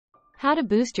How to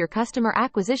boost your customer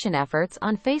acquisition efforts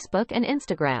on Facebook and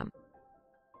Instagram.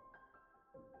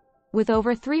 With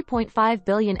over 3.5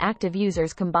 billion active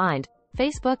users combined,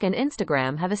 Facebook and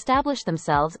Instagram have established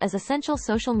themselves as essential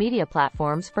social media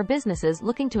platforms for businesses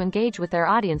looking to engage with their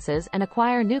audiences and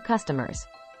acquire new customers.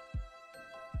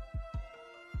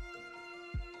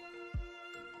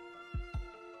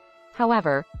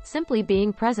 However, simply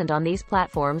being present on these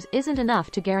platforms isn't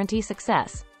enough to guarantee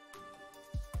success.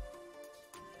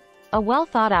 A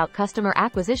well-thought-out customer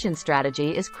acquisition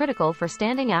strategy is critical for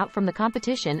standing out from the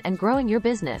competition and growing your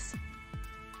business.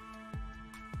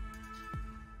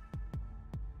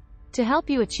 To help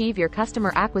you achieve your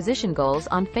customer acquisition goals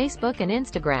on Facebook and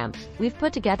Instagram, we've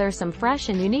put together some fresh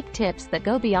and unique tips that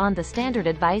go beyond the standard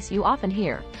advice you often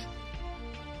hear.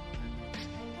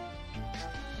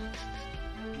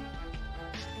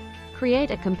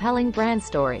 Create a compelling brand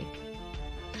story.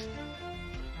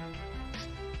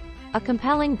 A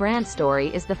compelling brand story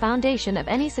is the foundation of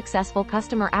any successful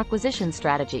customer acquisition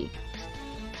strategy.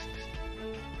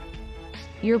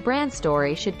 Your brand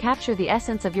story should capture the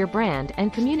essence of your brand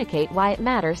and communicate why it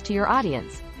matters to your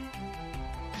audience.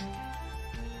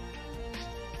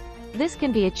 This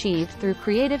can be achieved through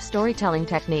creative storytelling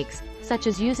techniques, such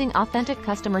as using authentic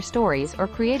customer stories or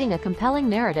creating a compelling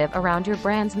narrative around your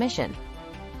brand's mission.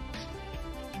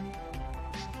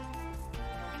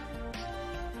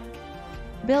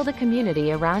 Build a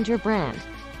community around your brand.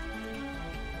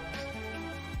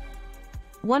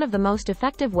 One of the most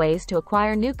effective ways to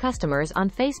acquire new customers on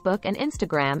Facebook and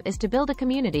Instagram is to build a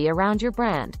community around your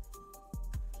brand.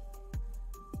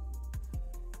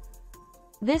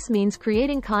 This means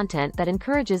creating content that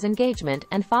encourages engagement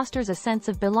and fosters a sense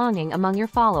of belonging among your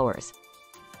followers.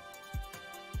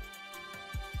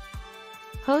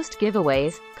 Host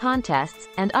giveaways, contests,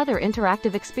 and other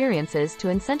interactive experiences to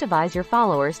incentivize your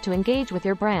followers to engage with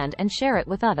your brand and share it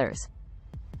with others.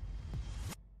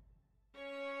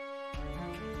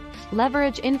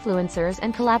 Leverage influencers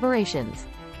and collaborations.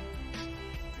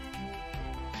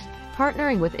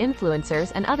 Partnering with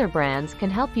influencers and other brands can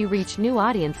help you reach new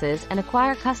audiences and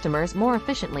acquire customers more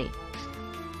efficiently.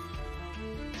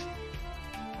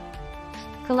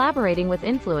 Collaborating with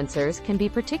influencers can be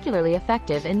particularly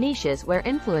effective in niches where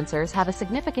influencers have a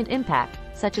significant impact,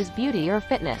 such as beauty or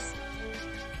fitness.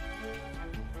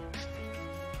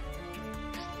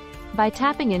 By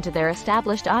tapping into their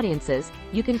established audiences,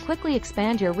 you can quickly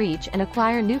expand your reach and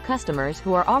acquire new customers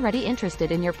who are already interested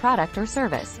in your product or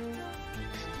service.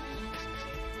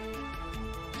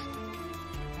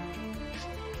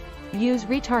 Use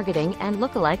retargeting and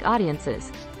lookalike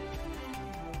audiences.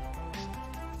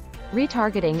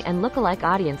 Retargeting and lookalike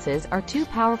audiences are two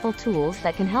powerful tools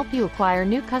that can help you acquire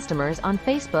new customers on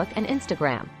Facebook and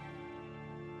Instagram.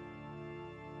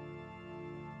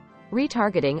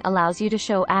 Retargeting allows you to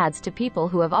show ads to people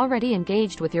who have already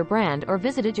engaged with your brand or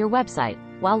visited your website,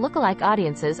 while lookalike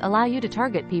audiences allow you to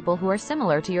target people who are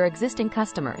similar to your existing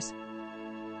customers.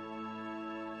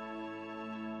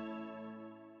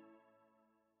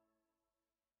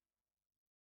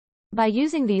 By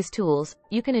using these tools,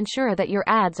 you can ensure that your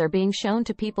ads are being shown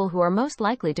to people who are most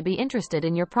likely to be interested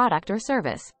in your product or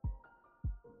service.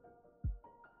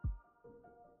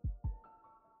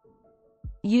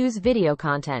 Use video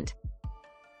content.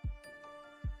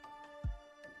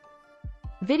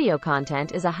 Video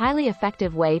content is a highly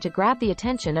effective way to grab the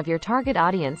attention of your target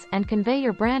audience and convey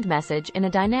your brand message in a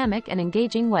dynamic and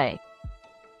engaging way.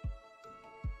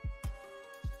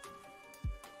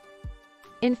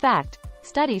 In fact,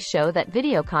 studies show that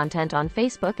video content on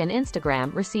Facebook and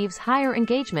Instagram receives higher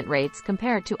engagement rates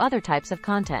compared to other types of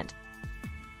content.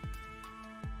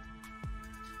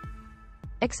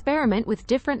 Experiment with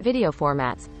different video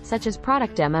formats, such as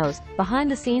product demos,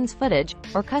 behind-the-scenes footage,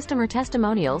 or customer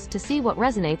testimonials to see what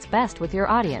resonates best with your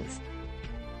audience.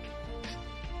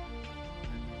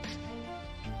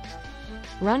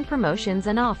 Run promotions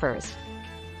and offers.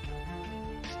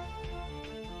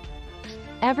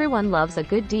 Everyone loves a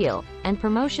good deal, and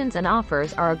promotions and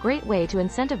offers are a great way to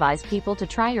incentivize people to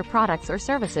try your products or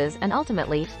services and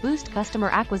ultimately boost customer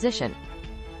acquisition.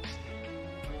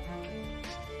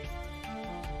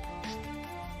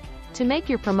 To make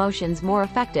your promotions more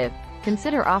effective,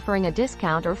 consider offering a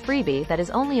discount or freebie that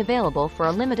is only available for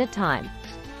a limited time.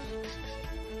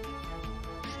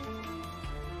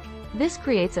 This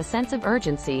creates a sense of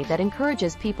urgency that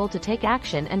encourages people to take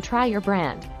action and try your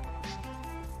brand.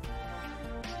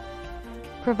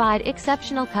 Provide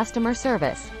exceptional customer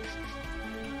service.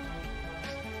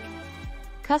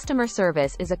 Customer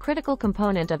service is a critical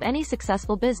component of any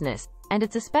successful business, and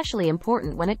it's especially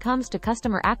important when it comes to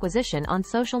customer acquisition on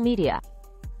social media.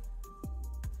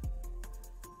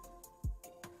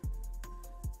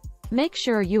 Make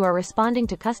sure you are responding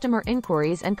to customer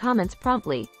inquiries and comments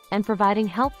promptly, and providing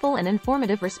helpful and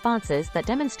informative responses that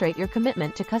demonstrate your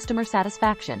commitment to customer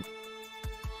satisfaction.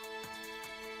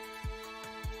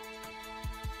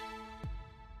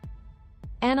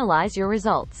 Analyze your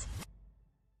results.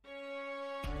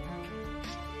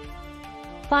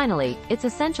 Finally, it's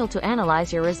essential to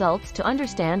analyze your results to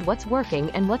understand what's working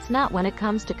and what's not when it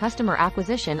comes to customer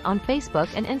acquisition on Facebook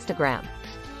and Instagram.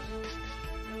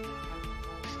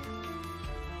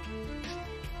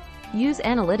 Use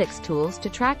analytics tools to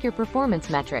track your performance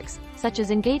metrics, such as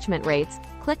engagement rates,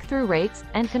 click-through rates,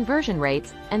 and conversion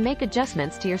rates, and make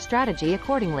adjustments to your strategy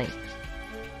accordingly.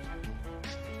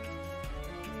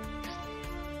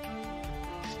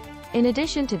 In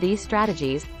addition to these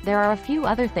strategies, there are a few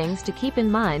other things to keep in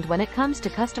mind when it comes to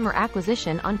customer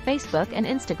acquisition on Facebook and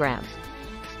Instagram.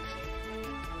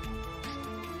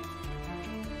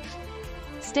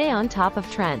 Stay on top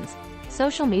of trends.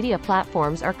 Social media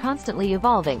platforms are constantly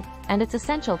evolving, and it's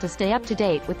essential to stay up to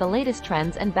date with the latest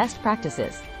trends and best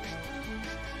practices.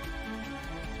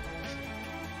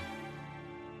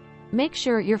 Make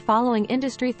sure you're following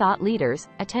industry thought leaders,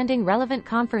 attending relevant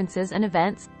conferences and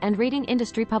events, and reading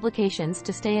industry publications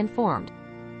to stay informed.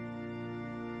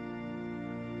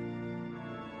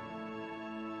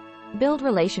 Build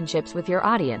relationships with your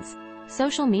audience.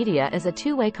 Social media is a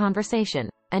two-way conversation,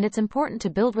 and it's important to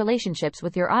build relationships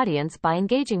with your audience by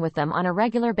engaging with them on a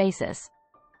regular basis.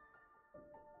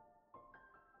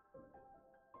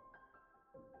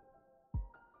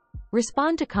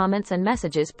 Respond to comments and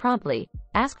messages promptly,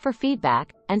 ask for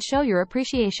feedback, and show your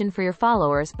appreciation for your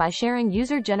followers by sharing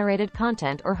user-generated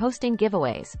content or hosting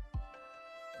giveaways.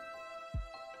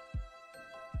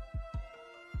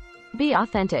 Be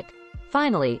authentic.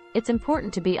 Finally, it's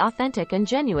important to be authentic and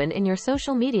genuine in your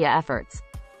social media efforts.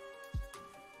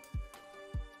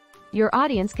 Your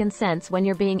audience can sense when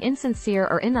you're being insincere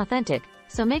or inauthentic,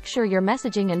 so make sure your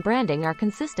messaging and branding are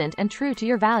consistent and true to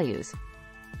your values.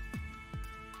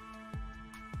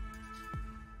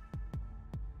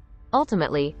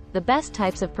 Ultimately, the best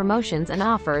types of promotions and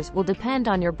offers will depend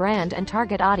on your brand and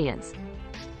target audience.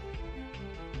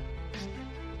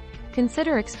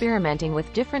 Consider experimenting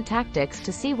with different tactics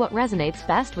to see what resonates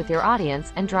best with your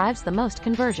audience and drives the most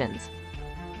conversions.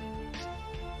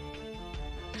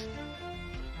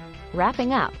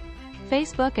 Wrapping up,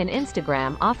 Facebook and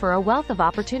Instagram offer a wealth of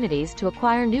opportunities to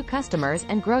acquire new customers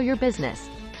and grow your business.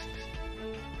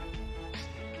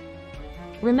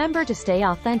 Remember to stay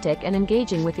authentic and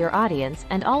engaging with your audience,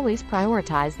 and always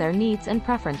prioritize their needs and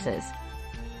preferences.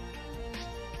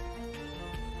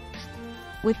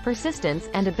 With persistence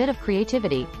and a bit of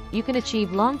creativity, you can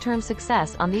achieve long-term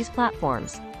success on these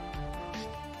platforms.